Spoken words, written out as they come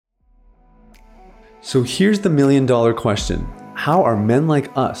So here's the $1,000,000 question. How are men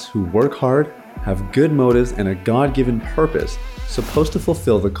like us who work hard, have good motives, and a God-given purpose supposed to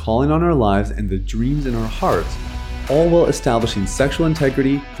fulfill the calling on our lives and the dreams in our hearts, all while establishing sexual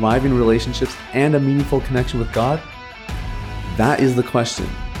integrity, thriving relationships, and a meaningful connection with God? That is the question,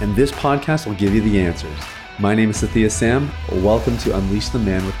 and this podcast will give you the answers. My name is Sathya Sam. Welcome to Unleash the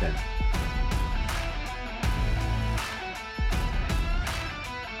Man Within.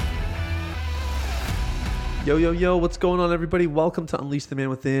 Yo, what's going on, everybody? Welcome to Unleash the Man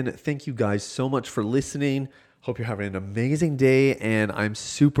Within. Thank you guys so much for listening. Hope you're having an amazing day, and I'm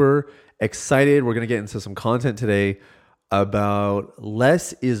super excited. We're going to get into some content today about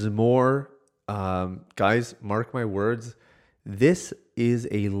less is more. Guys, mark my words. This is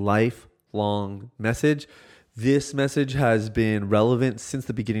a lifelong message. This message has been relevant since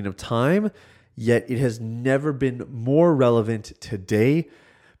the beginning of time, yet it has never been more relevant today,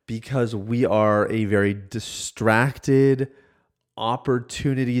 because we are a very distracted,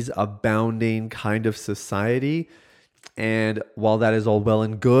 opportunities abounding kind of society. And while that is all well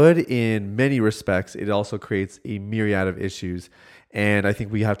and good in many respects, it also creates a myriad of issues. And I think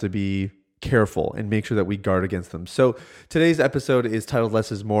we have to be careful and make sure that we guard against them. So today's episode is titled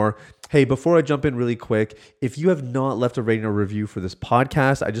Less is More. Hey, before I jump in really quick, if you have not left a rating or review for this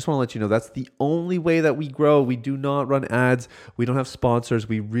podcast, I just want to let you know that's the only way that we grow. We do not run ads. We don't have sponsors.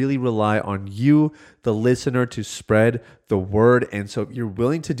 We really rely on you, the listener, to spread the word. And so if you're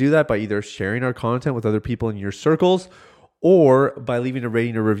willing to do that by either sharing our content with other people in your circles or by leaving a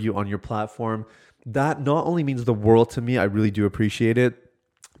rating or review on your platform, that not only means the world to me, I really do appreciate it,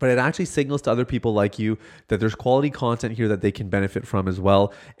 but it actually signals to other people like you that there's quality content here that they can benefit from as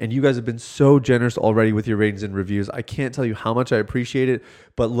well. And you guys have been so generous already with your ratings and reviews. I can't tell you how much I appreciate it.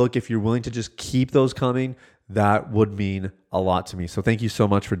 But look, if you're willing to just keep those coming, that would mean a lot to me. So thank you so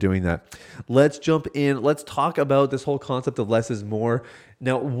much for doing that. Let's jump in. Let's talk about this whole concept of less is more.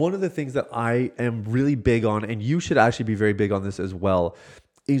 Now, one of the things that I am really big on, and you should actually be very big on this as well,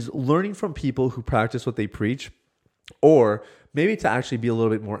 is learning from people who practice what they preach, or maybe to actually be a little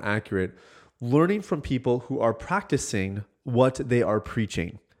bit more accurate, learning from people who are practicing what they are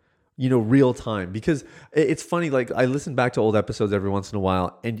preaching, real time. Because it's funny, like I listen back to old episodes every once in a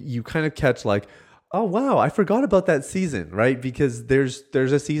while, and you kind of catch like, oh wow, I forgot about that season, right? Because there's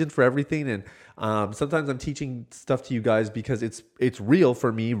a season for everything. And sometimes I'm teaching stuff to you guys because it's real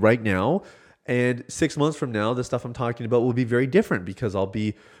for me right now. And 6 months from now, the stuff I'm talking about will be very different because I'll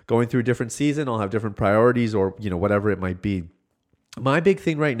be going through a different season. I'll have different priorities or, whatever it might be. My big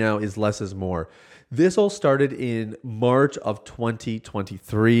thing right now is less is more. This all started in March of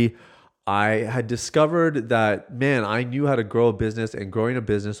 2023. I had discovered that, man, I knew how to grow a business, and growing a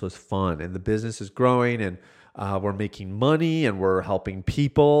business was fun. And the business is growing, and we're making money, and we're helping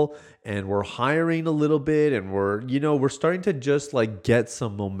people, and we're hiring a little bit, and we're starting to just like get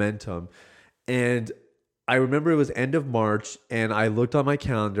some momentum. And I remember it was end of March, and I looked on my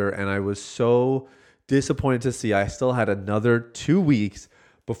calendar, and I was so disappointed to see I still had another 2 weeks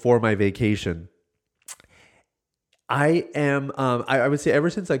before my vacation. I would say ever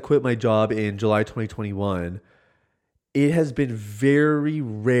since I quit my job in July 2021, it has been very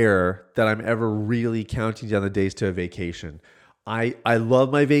rare that I'm ever really counting down the days to a vacation. I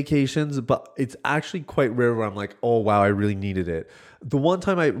love my vacations, but it's actually quite rare where I'm like, oh wow, I really needed it. The only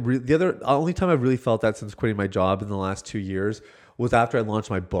time I've really felt that since quitting my job in the last 2 years was after I launched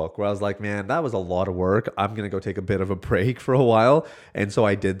my book, where I was like, man, that was a lot of work. I'm going to go take a bit of a break for a while. And so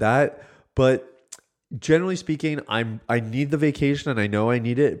I did that. But generally speaking, I need the vacation, and I know I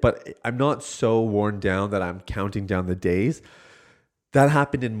need it, but I'm not so worn down that I'm counting down the days. That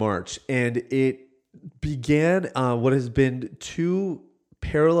happened in March, and it began what has been two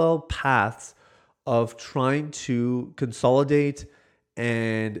parallel paths of trying to consolidate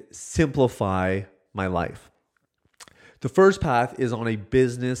and simplify my life. The first path is on a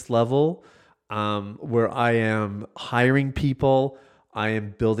business level, where I am hiring people, I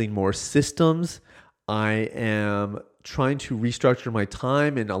am building more systems, I am trying to restructure my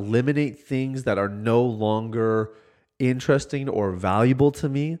time and eliminate things that are no longer interesting or valuable to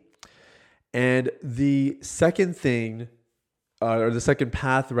me. And the second thing, or the second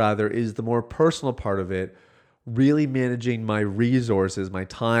path rather, is the more personal part of it, really managing my resources, my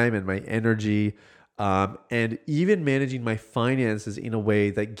time and my energy, and even managing my finances in a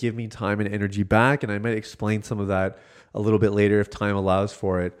way that give me time and energy back. And I might explain some of that a little bit later if time allows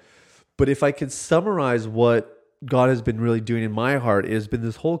for it. But if I could summarize what God has been really doing in my heart, it has been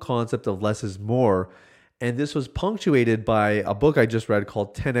this whole concept of less is more. And this was punctuated by a book I just read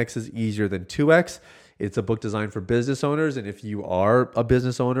called 10X is Easier Than 2X. It's a book designed for business owners. And if you are a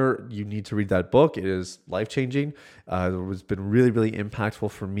business owner, you need to read that book. It is life-changing. It's been really, really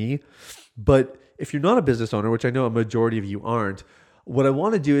impactful for me. But if you're not a business owner, which I know a majority of you aren't, what I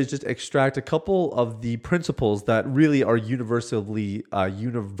want to do is just extract a couple of the principles that really are universally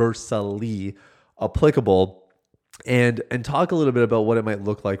applicable, and talk a little bit about what it might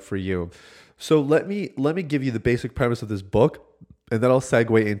look like for you. So let me give you the basic premise of this book, and then I'll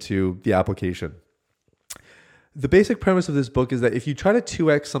segue into the application. The basic premise of this book is that if you try to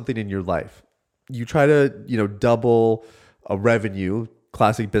 2x something in your life, you try to double a revenue.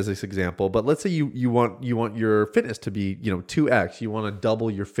 Classic business example, but let's say you want your fitness to be 2x. You want to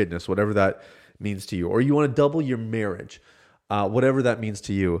double your fitness, whatever that means to you, or you want to double your marriage, whatever that means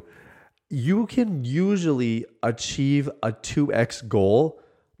to you. You can usually achieve a 2x goal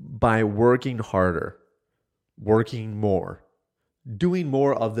by working harder, working more, doing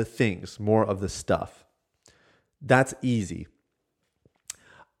more of the things, more of the stuff. That's easy.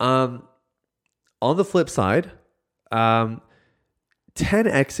 On the flip side,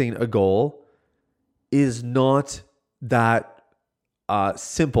 10xing a goal is not that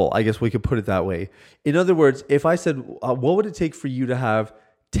simple. I guess we could put it that way. In other words, if I said, what would it take for you to have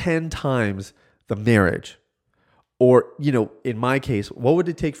 10 times the marriage? Or, in my case, what would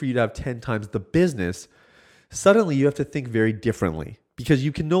it take for you to have 10 times the business? Suddenly you have to think very differently, because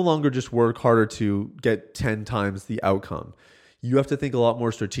you can no longer just work harder to get 10 times the outcome. You have to think a lot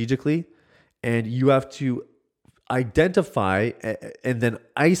more strategically, and you have to identify and then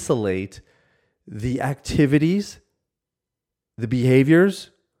isolate the activities, the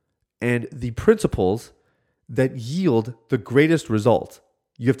behaviors, and the principles that yield the greatest result.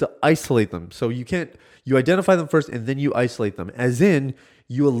 You have to isolate them. So you identify them first and then you isolate them. As in,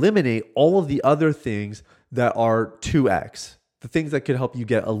 you eliminate all of the other things that are 2x, the things that could help you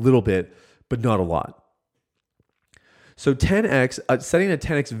get a little bit, but not a lot. So 10x, setting a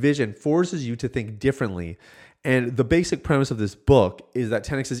 10x vision forces you to think differently. And the basic premise of this book is that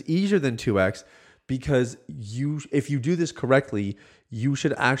 10x is easier than 2x because if you do this correctly, you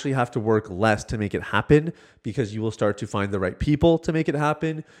should actually have to work less to make it happen, because you will start to find the right people to make it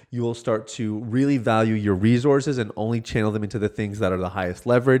happen. You will start to really value your resources and only channel them into the things that are the highest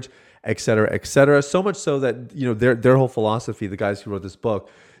leverage, et cetera, et cetera. So much so that their whole philosophy, the guys who wrote this book,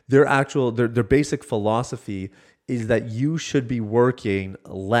 their basic philosophy is that you should be working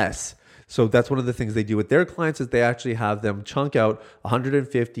less. So that's one of the things they do with their clients, is they actually have them chunk out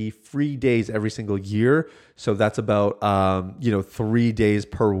 150 free days every single year. So that's about 3 days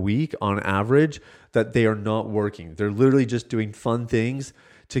per week on average that they are not working. They're literally just doing fun things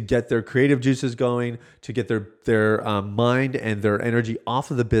to get their creative juices going, to get their mind and their energy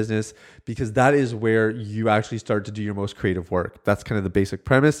off of the business, because that is where you actually start to do your most creative work. That's kind of the basic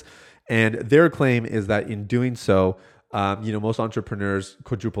premise. And their claim is that in doing so, most entrepreneurs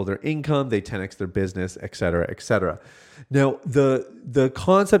quadruple their income, they 10x their business, et cetera, et cetera. Now, the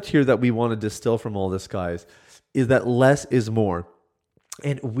concept here that we want to distill from all this, guys, is that less is more.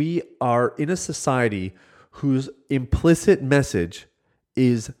 And we are in a society whose implicit message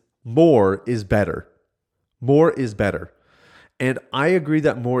is more is better. More is better. And I agree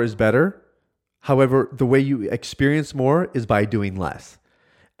that more is better. However, the way you experience more is by doing less.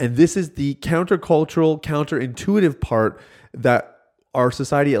 And this is the countercultural, counterintuitive part that our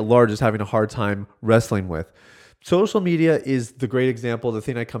society at large is having a hard time wrestling with. Social media is the great example, the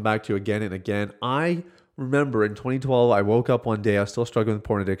thing I come back to again and again. I remember in 2012, I woke up one day, I was still struggling with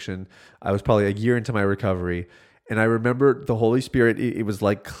porn addiction. I was probably a year into my recovery. And I remember the Holy Spirit, it was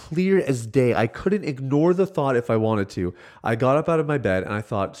like clear as day. I couldn't ignore the thought if I wanted to. I got up out of my bed and I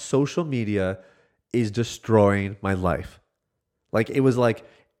thought, social media is destroying my life. Like, it was like,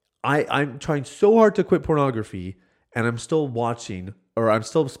 I'm trying so hard to quit pornography and I'm still watching, or I'm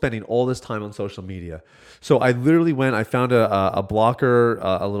still spending all this time on social media. So I literally I found a blocker,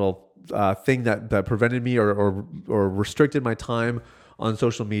 a little thing that prevented me or restricted my time on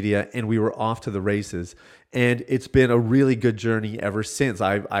social media, and we were off to the races. And it's been a really good journey ever since.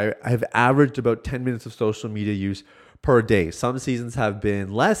 I've averaged about 10 minutes of social media use per day. Some seasons have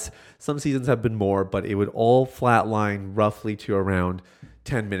been less, some seasons have been more, but it would all flatline roughly to around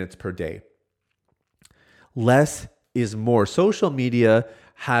 10 minutes per day. Less is more. Social media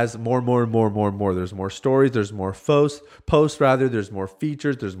has more. There's more stories, there's more posts, there's more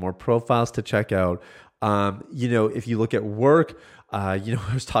features, there's more profiles to check out. If you look at work, I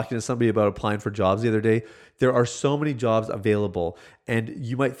was talking to somebody about applying for jobs the other day. There are so many jobs available, and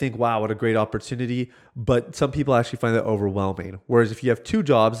you might think, wow, what a great opportunity. But some people actually find that overwhelming. Whereas if you have 2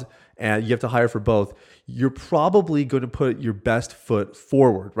 jobs and you have to hire for both, you're probably going to put your best foot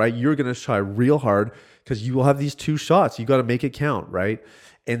forward, right? You're going to try real hard because you will have these 2 shots. You got to make it count, right?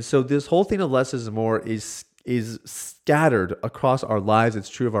 And so this whole thing of less is more is scattered across our lives. It's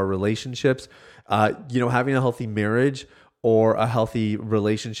true of our relationships. Having a healthy marriage or a healthy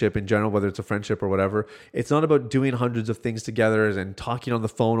relationship in general, whether it's a friendship or whatever, it's not about doing hundreds of things together and talking on the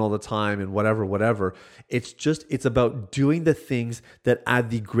phone all the time and whatever. It's about doing the things that add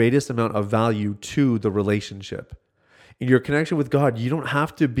the greatest amount of value to the relationship. In your connection with God, you don't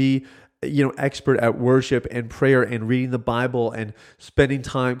have to be expert at worship and prayer and reading the Bible and spending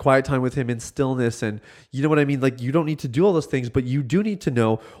quiet time with Him in stillness. And you know what I mean? Like, you don't need to do all those things, but you do need to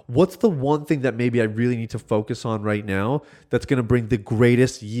know what's the one thing that maybe I really need to focus on right now that's going to bring the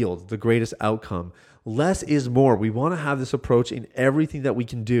greatest yield, the greatest outcome. Less is more. We want to have this approach in everything that we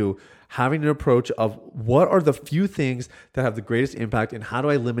can do, having an approach of what are the few things that have the greatest impact and how do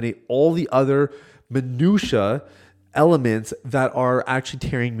I eliminate all the other minutia elements that are actually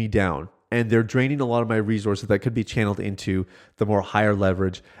tearing me down, and they're draining a lot of my resources that could be channeled into the more higher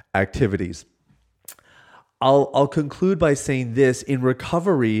leverage activities. I'll conclude by saying this: in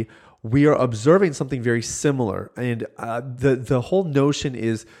recovery, we are observing something very similar, and the whole notion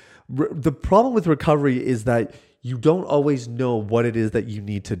is the problem with recovery is that you don't always know what it is that you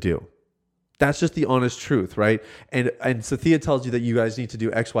need to do. That's just the honest truth, right? And Sathya tells you that you guys need to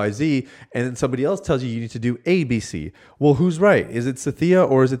do X, Y, Z, and then somebody else tells you need to do A, B, C. Well, who's right? Is it Sathya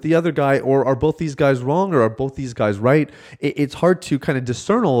or is it the other guy? Or are both these guys wrong or are both these guys right? It's hard to kind of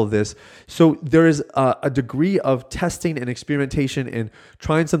discern all of this. So there is a degree of testing and experimentation and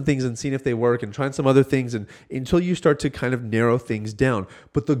trying some things and seeing if they work and trying some other things and until you start to kind of narrow things down.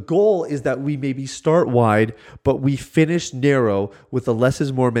 But the goal is that we maybe start wide, but we finish narrow with a less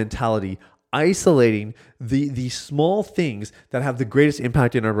is more mentality, isolating the small things that have the greatest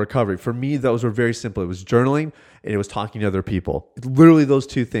impact in our recovery. For me, those were very simple. It was journaling and it was talking to other people. Literally those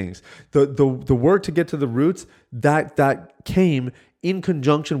 2 things. The work to get to the roots, that came in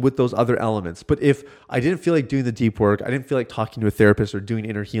conjunction with those other elements. But if I didn't feel like doing the deep work, I didn't feel like talking to a therapist or doing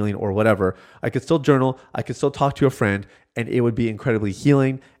inner healing or whatever, I could still journal, I could still talk to a friend, and it would be incredibly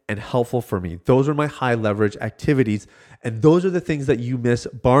healing and helpful for me. Those are my high leverage activities. And those are the things that you miss,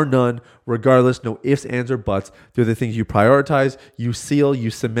 bar none, regardless, no ifs, ands, or buts. They're the things you prioritize, you seal, you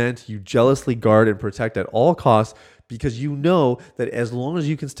cement, you jealously guard and protect at all costs, because you know that as long as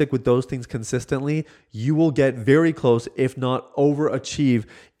you can stick with those things consistently, you will get very close, if not overachieve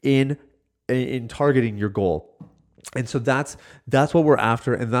in targeting your goal. And so that's what we're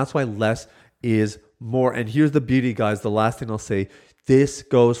after, and that's why less is more. And here's the beauty, guys. The last thing I'll say, this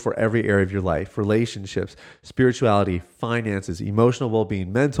goes for every area of your life: relationships, spirituality, finances, emotional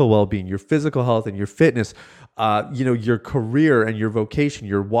well-being, mental well-being, your physical health and your fitness, your career and your vocation,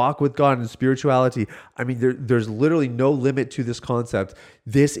 your walk with God and spirituality. I mean, there's literally no limit to this concept.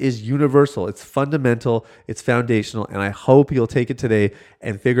 This is universal. It's fundamental. It's foundational. And I hope you'll take it today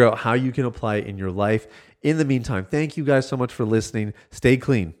and figure out how you can apply it in your life. In the meantime, thank you guys so much for listening. Stay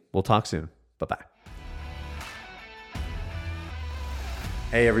clean. We'll talk soon. Bye-bye.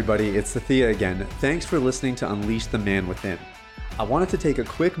 Hey everybody, it's Sathya again. Thanks for listening to Unleash the Man Within. I wanted to take a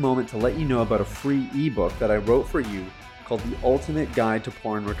quick moment to let you know about a free ebook that I wrote for you called The Ultimate Guide to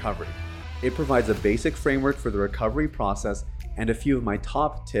Porn Recovery. It provides a basic framework for the recovery process and a few of my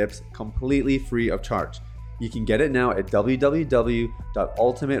top tips completely free of charge. You can get it now at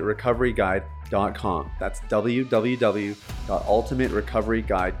www.ultimaterecoveryguide.com. That's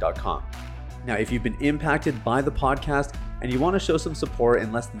www.ultimaterecoveryguide.com. Now, if you've been impacted by the podcast and you want to show some support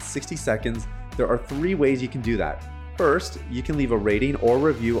in less than 60 seconds, there are 3 ways you can do that. First, you can leave a rating or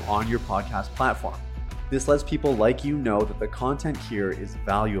review on your podcast platform. This lets people like you know that the content here is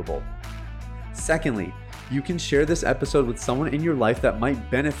valuable. Secondly, you can share this episode with someone in your life that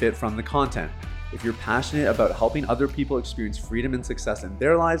might benefit from the content. If you're passionate about helping other people experience freedom and success in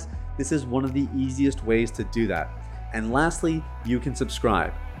their lives, this is one of the easiest ways to do that. And lastly, you can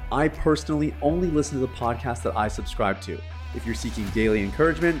subscribe. I personally only listen to the podcast that I subscribe to. If you're seeking daily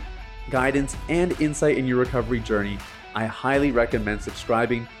encouragement, guidance, and insight in your recovery journey, I highly recommend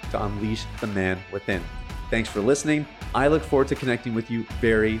subscribing to Unleash the Man Within. Thanks for listening. I look forward to connecting with you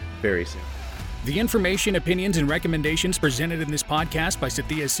very, very soon. The information, opinions, and recommendations presented in this podcast by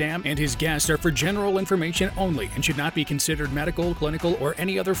Sathya Sam and his guests are for general information only and should not be considered medical, clinical, or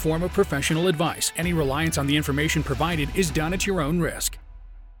any other form of professional advice. Any reliance on the information provided is done at your own risk.